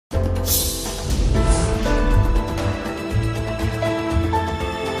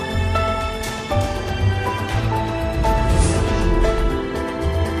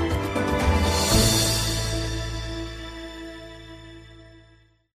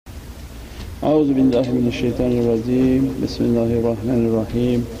A'udhu billahi minash shaitanir rajeem. Bismillahir Rahmanir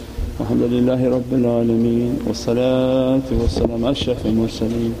Rahim. Alhamdulillahi Rabbil Alameen. Wassalatu wassalamu ashrafil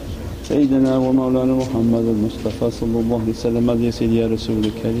mursaleen. Sayyidina wa Mawlana Muhammad al-Mustafa sallallahu alayhi wa sallam. Madhi ya Sayyidi ya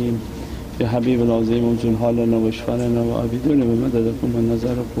Rasool Kareem. Ya Habib al-Azim unzil halana wa ishfalana wa abiduna bi madadakum wa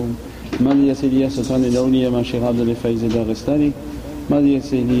nazarakum. Madhi ya Sayyidi ya Sultan al-Awliya ma Shaykh Abdul Faiz al-Daghestani. Madhi ya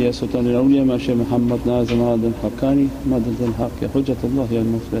Sayyidi ya Sultan al-Awliya ma Shaykh Muhammad Nazim al-Haqqani. Madad al-Haqq ya Hujjatullah ya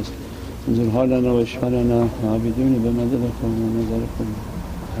al-Muflis. انزل حالنا واشفعلنا عابدون بمددكم ونظركم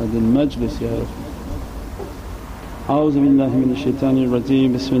هذا المجلس يا رب. أعوذ بالله من الشيطان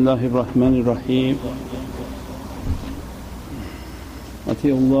الرجيم. بسم الله الرحمن الرحيم.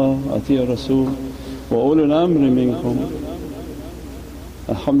 أطيعوا الله أطيعوا الرسول وأولو الأمر منكم.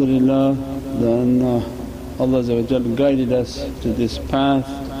 Alhamdulillah that Allah guided us to this path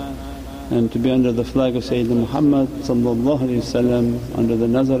and to be under the flag of Sayyidina Muhammad under the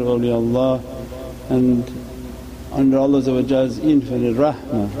nazar of awliyaullah and under Allah's infinite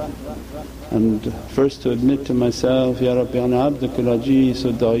rahmah. And first to admit to myself, Ya Rabbi ana abdukal ajeez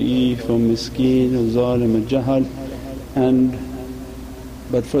wa da'if wa miskeen wa zalim wa jahal, and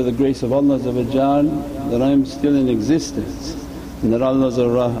but for the grace of Allah that I am still in existence and that Allah's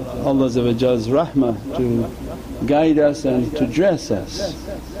rahmah to guide us and to dress us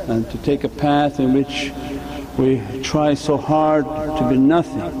and to take a path in which we try so hard to be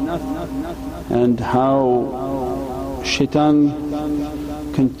nothing, and how shaitan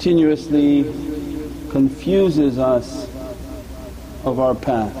continuously confuses us of our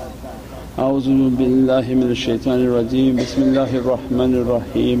path. A'udhu billahi minash shaitanir rajeem. Bismillahir Rahmanir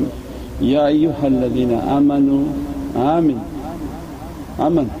Rahim. Ya ayyuhalladhina amanu amin.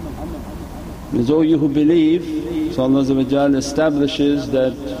 Aman means, O you who believe. So Allah establishes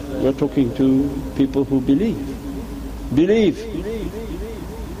that we're talking to people who believe. Believe!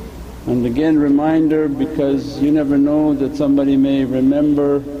 And again reminder, because you never know that somebody may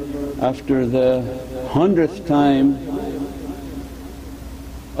remember after the 100th time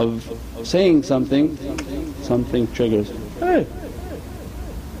of saying something triggers, hey,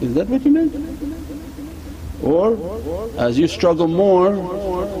 is that what you meant? Or as you struggle more,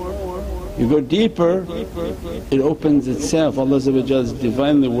 you go deeper, it opens itself. Allah's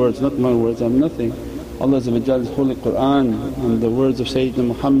Divinely words, not my words, I'm nothing. Allah's Holy Qur'an and the words of Sayyidina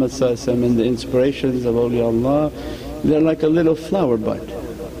Muhammad and the inspirations of awliyaullah, they're like a little flower bud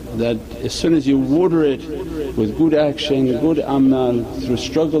that as soon as you water it with good action, good amal, through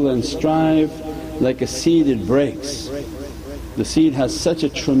struggle and strive, like a seed it breaks. The seed has such a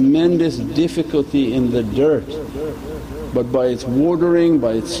tremendous difficulty in the dirt, but by its watering,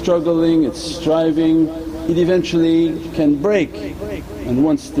 by its struggling, its striving, it eventually can break. And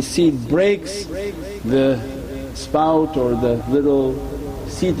once the seed breaks, the spout or the little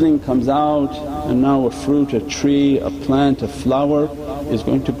seedling comes out, and now a fruit, a tree, a plant, a flower is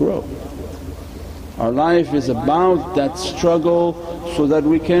going to grow. Our life is about that struggle so that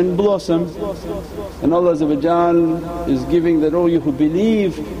we can blossom. And Allah is giving that, O you who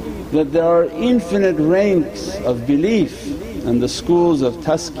believe, that there are infinite ranks of belief and the schools of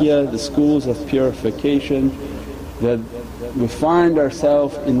tazkiyah, the schools of purification, that we find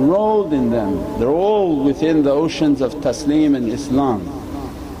ourselves enrolled in them. They're all within the oceans of taslim and Islam.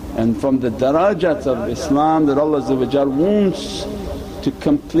 And from the darajats of Islam that Allah wants to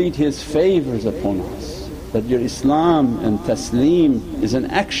complete His favours upon us, that your Islam and taslim is an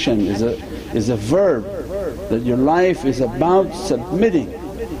action, is a verb, that your life is about submitting.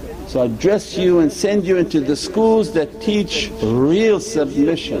 So I dress you and send you into the schools that teach real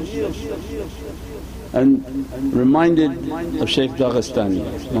submission. And reminded of Shaykh Daghestani,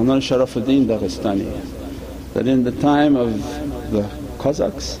 Mawlana Sharafuddin Daghestani, that in the time of the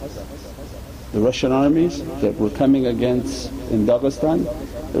Cossacks, the Russian armies that were coming against in Dagestan,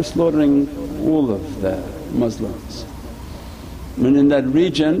 they were slaughtering all of the Muslims. And in that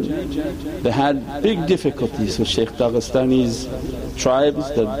region they had big difficulties with Shaykh Daghestani's tribes,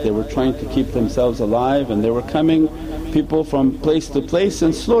 that they were trying to keep themselves alive, and they were coming people from place to place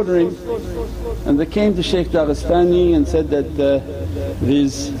and slaughtering. And they came to Shaykh Daghestani and said that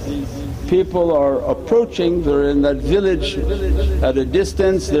these people are approaching, they're in that village at a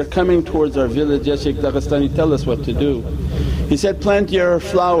distance, they're coming towards our village. Ya Shaykh Daghestani, tell us what to do. He said, plant your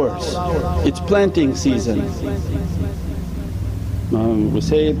flowers, it's planting season. We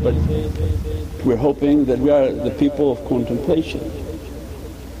say it, but we're hoping that we are the people of contemplation.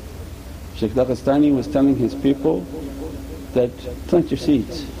 Shaykh Daghestani was telling his people that plant your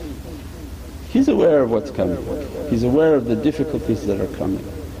seeds. He's aware of what's coming, he's aware of the difficulties that are coming.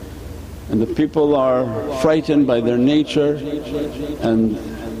 And the people are frightened by their nature, and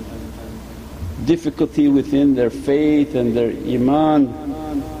difficulty within their faith and their iman,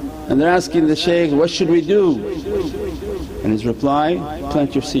 and they're asking the shaykh, what should we do? And his reply,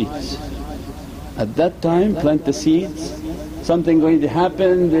 plant your seeds. At that time plant the seeds, something going to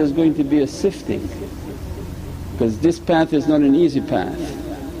happen, there's going to be a sifting, because this path is not an easy path,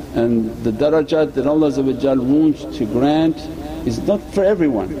 and the darajat that Allah wants to grant is not for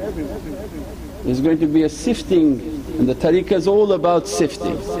everyone. There's going to be a sifting, and the tariqah is all about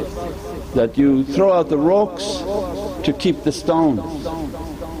sifting, that you throw out the rocks to keep the stones,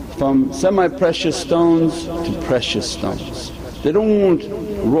 from semi-precious stones to precious stones. They don't want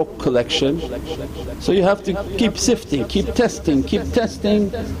rock collection, so you have to keep sifting, keep testing, keep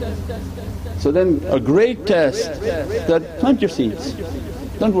testing. So then a great test that plant your seeds,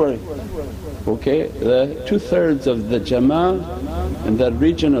 don't worry. Okay, the 2/3 of the Jama'ah in that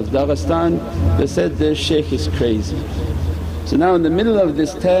region of Dagestan, they said their shaykh is crazy. So now in the middle of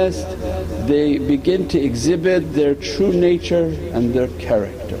this test they begin to exhibit their true nature and their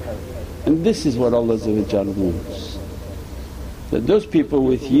character, and this is what Allah wants. That those people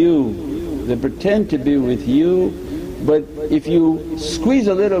with you, they pretend to be with you, but if you squeeze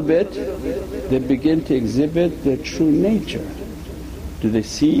a little bit they begin to exhibit their true nature. Do they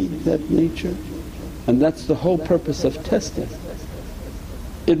see that nature? And that's the whole purpose of testing.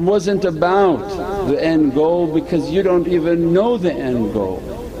 It wasn't about the end goal because you don't even know the end goal.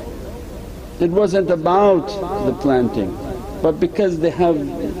 It wasn't about the planting, but because they have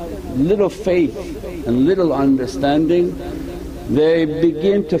little faith and little understanding, they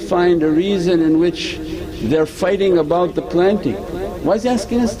begin to find a reason in which they're fighting about the planting. Why is he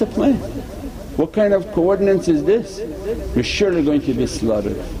asking us to plant? What kind of coordinates is this? We're surely going to be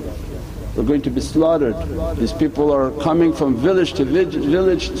slaughtered. We're going to be slaughtered. These people are coming from village to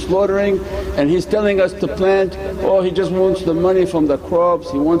village slaughtering, and he's telling us to plant. Oh, he just wants the money from the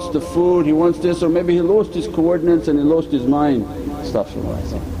crops, he wants the food, he wants this, or maybe he lost his coordinates and he lost his mind.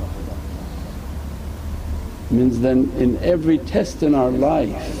 Astaghfirullah. Means then in every test in our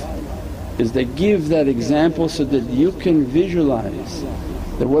life is they give that example so that you can visualize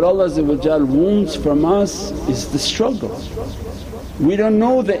that what Allah wants from us is the struggle. We don't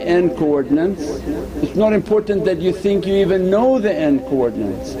know the end coordinates. It's not important that you think you even know the end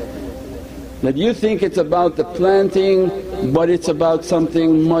coordinates, that you think it's about the planting, but it's about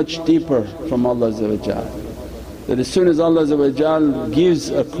something much deeper from Allah. That as soon as Allah gives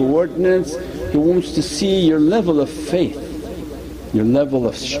a coordinates, He wants to see your level of faith, your level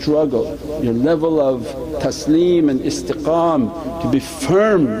of struggle, your level of taslim and istiqam, to be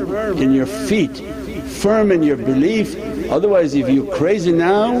firm in your feet, firm in your belief. Otherwise if you're crazy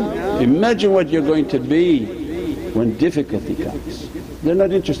now, imagine what you're going to be when difficulty comes. They're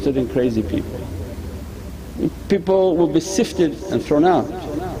not interested in crazy people. People will be sifted and thrown out.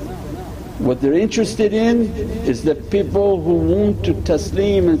 What they're interested in is the people who want to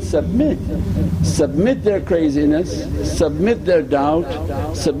taslim and submit their craziness, submit their doubt,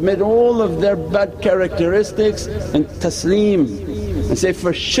 submit all of their bad characteristics and taslim and say,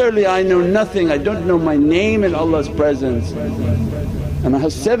 for surely I know nothing, I don't know my name in Allah's presence, and I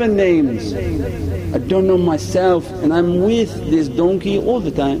have 7 names, I don't know myself, and I'm with this donkey all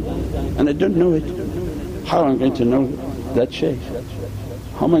the time and I don't know it. How am I going to know that shaykh?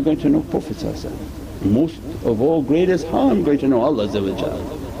 How am I going to know Prophet? Most of all greatest, how am I going to know Allah?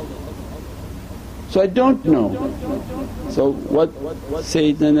 So I don't know. So what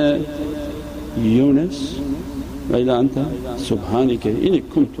Sayyidina Yunus, وَإِلَىٰ أَنْتَ سُبْحَانِكَ إِنِّي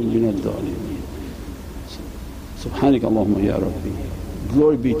كُنْتُ مِنَ الظَّالِمِينَ. Subhanaka Allahumma ya Rabbi,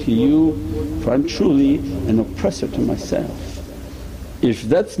 glory be to you, for I'm truly an oppressor to myself. If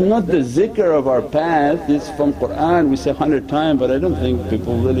that's not the zikr of our path, this from Qur'an we say 100 times, but I don't think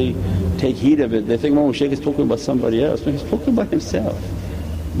people really take heed of it. They think, oh, Shaykh is talking about somebody else. No, he's talking about himself.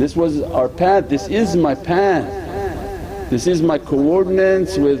 This was our path, this is my path, this is my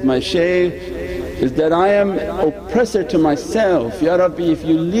coordinates with my shaykh, is that I am oppressor to myself. Ya Rabbi, if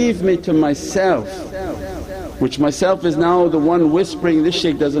you leave me to myself, which myself is now the one whispering, this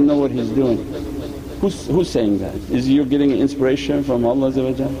shaykh doesn't know what he's doing. Who's saying that? Is you getting inspiration from Allah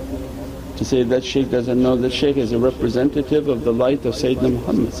to say that shaykh doesn't know? That shaykh is a representative of the light of Sayyidina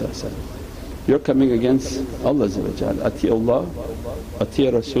Muhammad. You're coming against Allah. Ati Allah, ati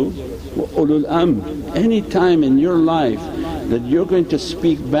Rasul wa ulul amr. Any time in your life that you're going to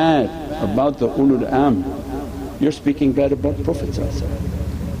speak bad about the ulul amr, you're speaking bad about Prophet.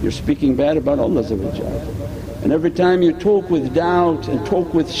 you're speaking bad about Allah. And every time you talk with doubt and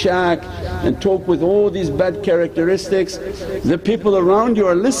talk with shak and talk with all these bad characteristics, the people around you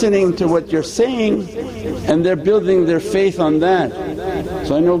are listening to what you're saying and they're building their faith on that.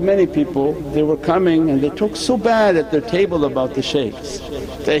 So I know many people, they were coming and they talk so bad at their table about the shaykhs.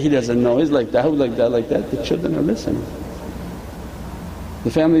 Say, he doesn't know, he's like that, who's like that, like that. The children are listening,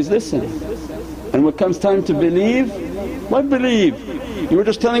 the families listen. And when it comes time to believe, what believe? You were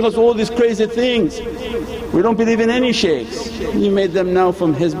just telling us all these crazy things. We don't believe in any shaykhs. You made them now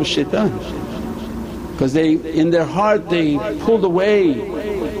from Hizb al-Shaitan, because they in their heart they pulled away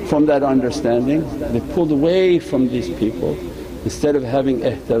from that understanding, they pulled away from these people. Instead of having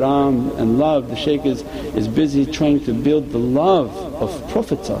ihtiram and love, the shaykh is busy trying to build the love of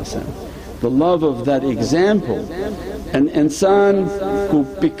Prophet, the love of that example. An insan who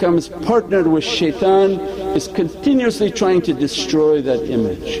becomes partnered with shaitan is continuously trying to destroy that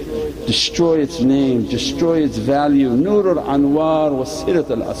image, destroy its name, destroy its value. Nur al-Anwar wa Sirat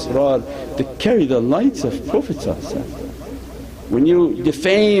al-Asrar, to carry the lights of Prophet. When you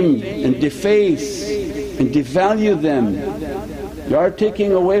defame and deface and devalue them, you are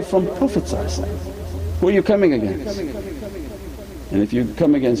taking away from Prophet. Who are you coming against? And if you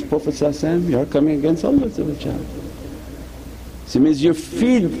come against Prophet you are coming against Allah. So it means you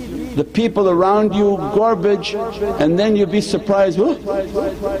feed the people around you garbage and then you'll be surprised, oh,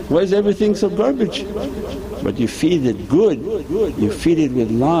 why is everything so garbage? But you feed it good, you feed it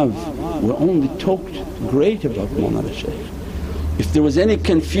with love. We only talked great about Mawlana Shaykh. If there was any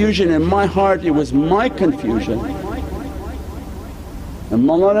confusion in my heart, it was my confusion. And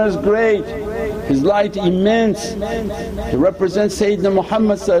Mawlana is great, his light immense, he represents Sayyidina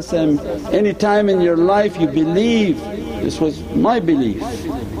Muhammad. Any time in your life you believe, this was my belief,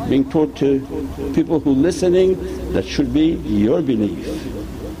 being taught to people who listening, that should be your belief.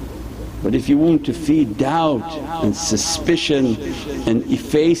 But if you want to feed doubt and suspicion and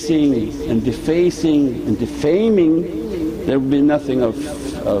effacing and defacing and defaming, there will be nothing of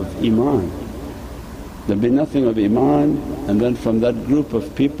iman. There'll be nothing of iman. And then from that group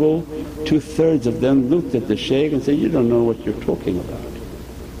of people, 2/3 of them looked at the shaykh and said, you don't know what you're talking about.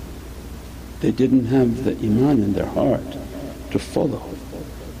 They didn't have the iman in their heart to follow.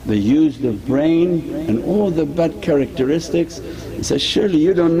 They used their brain and all the bad characteristics and said, surely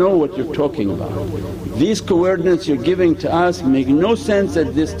you don't know what you're talking about. These coordinates you're giving to us make no sense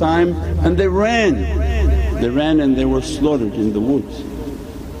at this time, and they ran. They ran and they were slaughtered in the woods.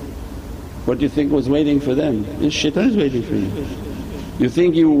 What do you think was waiting for them? This shaitan is waiting for you. You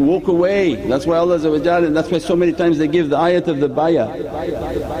think you walk away, that's why Allah, and that's why so many times they give the ayat of the bayah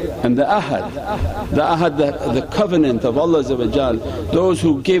and the ahad. The ahad, the covenant of Allah, those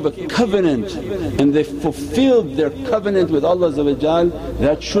who gave a covenant and they fulfilled their covenant with Allah,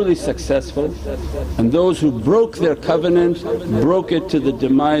 they're truly successful. And those who broke their covenant, broke it to the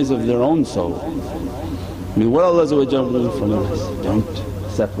demise of their own soul. I mean, what Allah wants from us, don't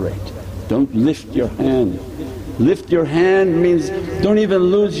separate, don't lift your hand. Lift your hand means don't even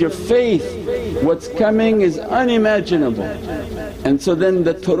lose your faith, what's coming is unimaginable. And so then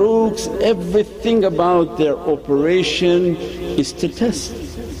the turuqs, everything about their operation is to test.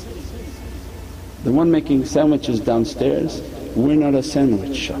 The one making sandwiches downstairs, we're not a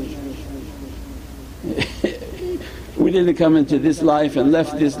sandwich shop. We didn't come into this life and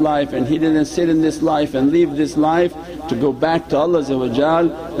left this life, and he didn't sit in this life and leave this life to go back to Allah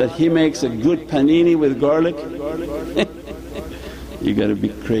that He makes a good panini with garlic. You gotta be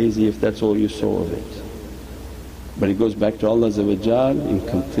crazy if that's all you saw of it. But it goes back to Allah in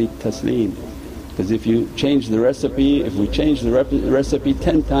complete taslim. Because if you change the recipe, if we change the recipe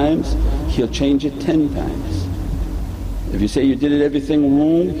 10 times, He'll change it 10 times. If you say you did everything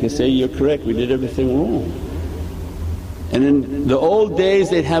wrong, He'll say, you're correct, we did everything wrong. And in the old days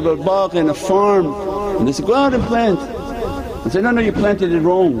they'd have a bagh and a farm and they say, go out and plant. And say, no, you planted it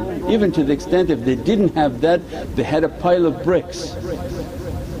wrong. Even to the extent if they didn't have that, they had a pile of bricks.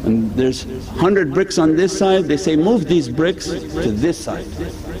 And there's 100 bricks on this side, they say, move these bricks to this side.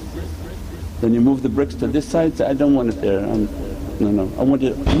 Then you move the bricks to this side, say, I don't want it there, no, I want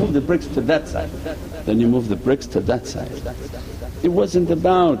to move the bricks to that side. Then you move the bricks to that side. It wasn't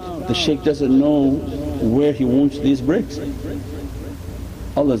about the shaykh doesn't know where he wants these bricks.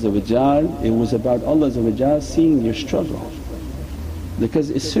 Allah, it was about Allah seeing your struggle.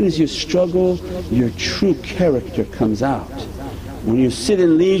 Because as soon as you struggle, your true character comes out. When you sit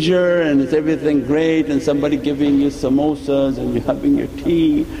in leisure and it's everything great and somebody giving you samosas and you're having your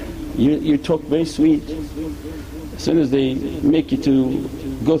tea, you talk very sweet. As soon as they make you to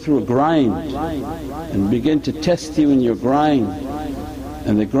go through a grind and begin to test you in your grind,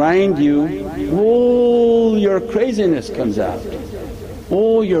 and they grind you, all your craziness comes out,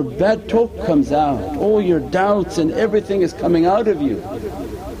 all your bad talk comes out, all your doubts and everything is coming out of you.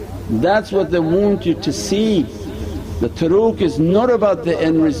 That's what they want you to see. The turuq is not about the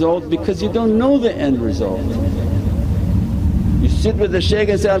end result because you don't know the end result. You sit with the shaykh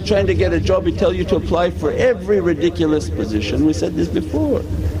and say, I'm trying to get a job, he tell you to apply for every ridiculous position. We said this before.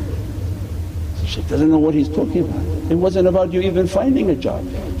 The shaykh doesn't know what he's talking about. It wasn't about you even finding a job.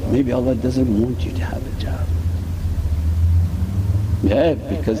 Maybe Allah doesn't want you to have a job. Yeah,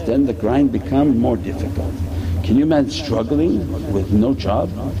 because then the grind becomes more difficult. Can you imagine struggling with no job?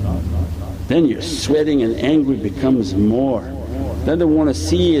 Then your sweating and angry becomes more. Then they want to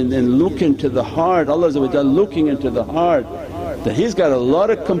see and then look into the heart, Allah looking into the heart that he's got a lot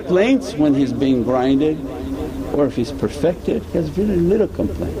of complaints when he's being grinded, or if he's perfected he has very little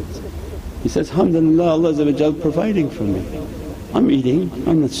complaints. He says, alhamdulillah, Allah providing for me. I'm eating,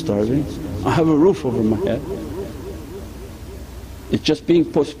 I'm not starving, I have a roof over my head. It's just being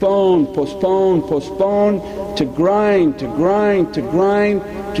postponed, postponed, postponed to grind, to grind, to grind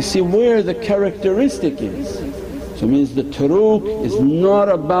to see where the characteristic is. So it means the turuq is not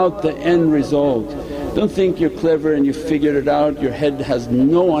about the end result. Don't think you're clever and you figured it out, your head has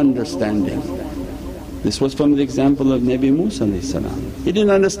no understanding. This was from the example of Nabi Musa. He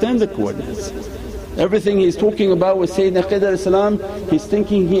didn't understand the coordinates. Everything he's talking about with Sayyidina Khidr, he's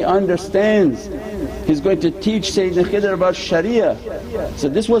thinking he understands. He's going to teach Sayyidina Khidr about Sharia. So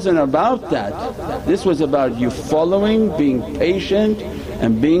this wasn't about that, this was about you following, being patient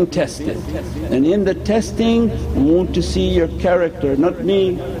and being tested. And in the testing we want to see your character, not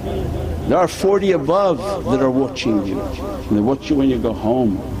me. There are 40 above that are watching you, and they watch you when you go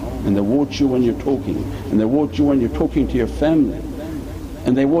home, and they watch you when you're talking, and they watch you when you're talking to your family,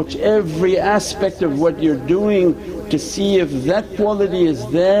 and they watch every aspect of what you're doing to see if that quality is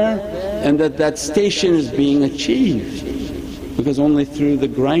there and that that station is being achieved. Because only through the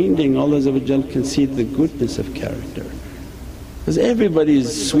grinding Allah can see the goodness of character. Because everybody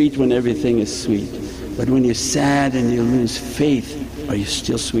is sweet when everything is sweet, but when you're sad and you lose faith, are you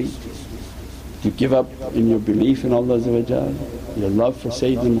still sweet? You give up in your belief in Allah, your love for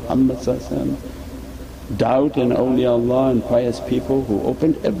Sayyidina Muhammad, doubt in awliyaullah and pious people who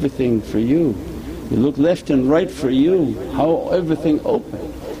opened everything for you. You look left and right for you, how everything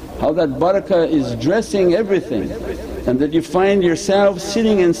opened, how that barakah is dressing everything, and that you find yourself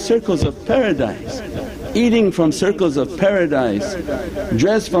sitting in circles of paradise, eating from circles of paradise,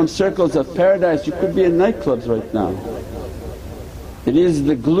 dressed from circles of paradise. You could be in nightclubs right now. It is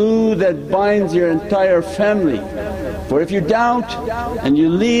the glue that binds your entire family. For if you doubt and you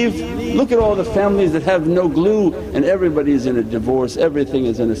leave, look at all the families that have no glue and everybody is in a divorce, everything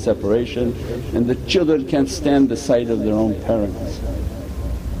is in a separation, and the children can't stand the sight of their own parents.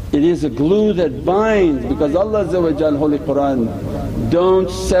 It is a glue that binds, because Allah Holy Qur'an, don't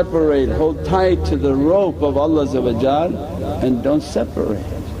separate, hold tight to the rope of Allah and don't separate.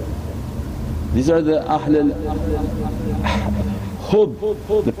 These are the Ahlul Hub,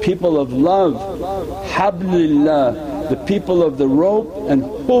 the people of love, Hablillah, the people of the rope, and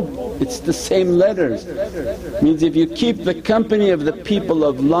Hub, it's the same letters. Means if you keep the company of the people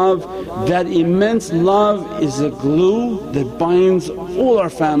of love, that immense love is a glue that binds all our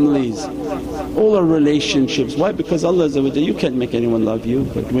families, all our relationships. Why? Because Allah you can't make anyone love you,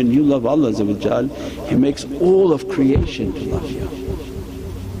 but when you love Allah He makes all of creation to love you.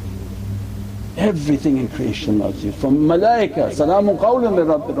 Everything in creation loves you, from malaika, salaamun qawlan min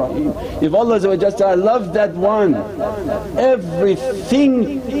Rabbir Rahim. If Allah loves that one,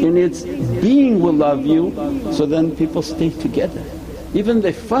 everything in its being will love you, so then people stay together. Even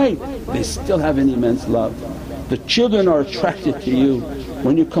they fight, they still have an immense love. The children are attracted to you.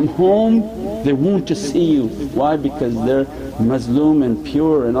 When you come home they want to see you. Why? Because they're mazloom and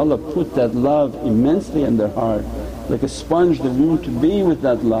pure, and Allah put that love immensely in their heart. Like a sponge, they want to be with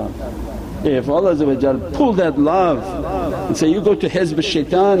that love. If Allah pull that love and say, you go to Hizb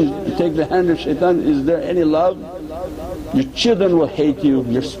Shaitan, you take the hand of Shaitan, is there any love? Your children will hate you,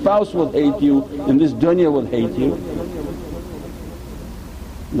 your spouse will hate you, and this dunya will hate you.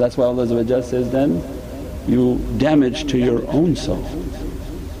 That's why Allah says, then you damage to your own soul.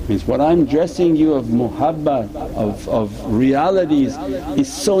 Means what I'm dressing you of muhabbat, of realities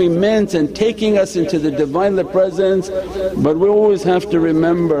is so immense and taking us into the Divinely Presence, but we always have to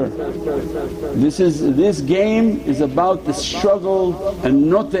remember this game is about the struggle and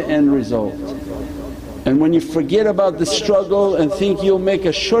not the end result. And when you forget about the struggle and think you'll make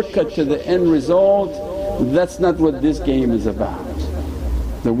a shortcut to the end result, that's not what this game is about.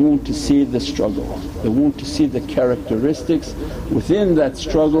 They want to see the struggle, they want to see the characteristics within that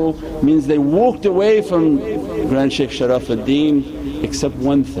struggle. Means they walked away from Grand Shaykh Sharafuddin except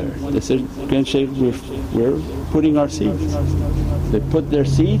 1/3. They said, Grand Shaykh, we're putting our seeds. They put their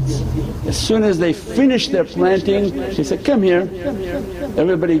seeds. As soon as they finished their planting, he said, come here.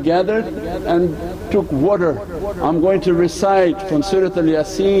 Everybody gathered and took water. I'm going to recite from Surat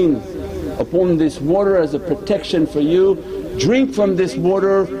al-Yasin upon this water as a protection for you. Drink from this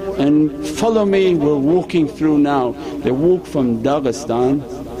water and follow me, we're walking through now. They walked from Dagestan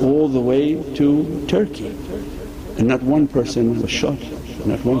all the way to Turkey, and not one person was shot,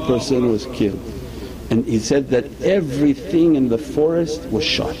 not one person was killed. And he said that everything in the forest was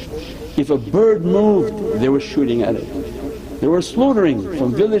shot. If a bird moved, they were shooting at it. They were slaughtering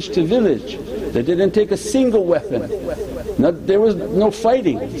from village to village. They didn't take a single weapon. There was no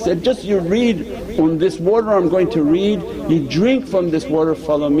fighting. He said, just you read on this water I'm going to read, you drink from this water,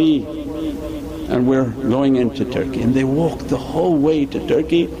 follow me. And we're going into Turkey. And they walked the whole way to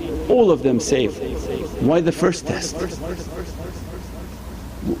Turkey, all of them safe. Why the first test?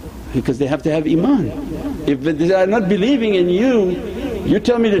 Because they have to have iman. If they are not believing in you, you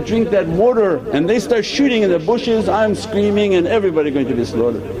tell me to drink that water and they start shooting in the bushes, I'm screaming and everybody going to be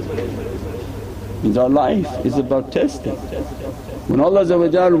slaughtered. Means our life is about testing. When Allah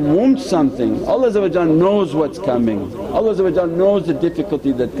wants something, Allah knows what's coming, Allah knows the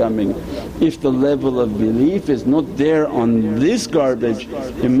difficulty that's coming. If the level of belief is not there on this garbage,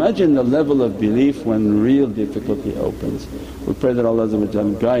 imagine the level of belief when real difficulty opens. We pray that Allah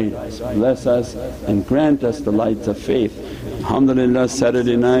guide us, bless us and grant us the lights of faith. Alhamdulillah,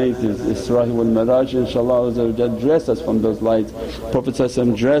 Saturday night is Isra wal Miraj, inshaAllah dress us from those lights. Prophet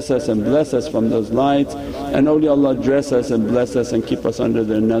dress us and bless us from those lights, and awliyaullah dress us and bless us and keep us under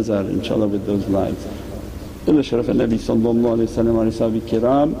their nazar inshaAllah with those lights. إلى شرف النبي صلى الله عليه وسلم وعلى أصحابه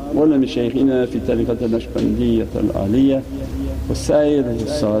الكرام ولمشايخنا في طريقة النشبندية العالية والسائر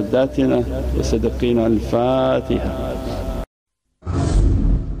ساداتنا وصديقين. الفاتحة.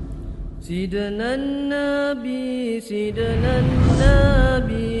 سيدنا النبي سيدنا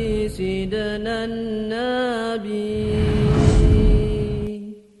النبي سيدنا النبي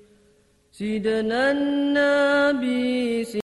سيدنا النبي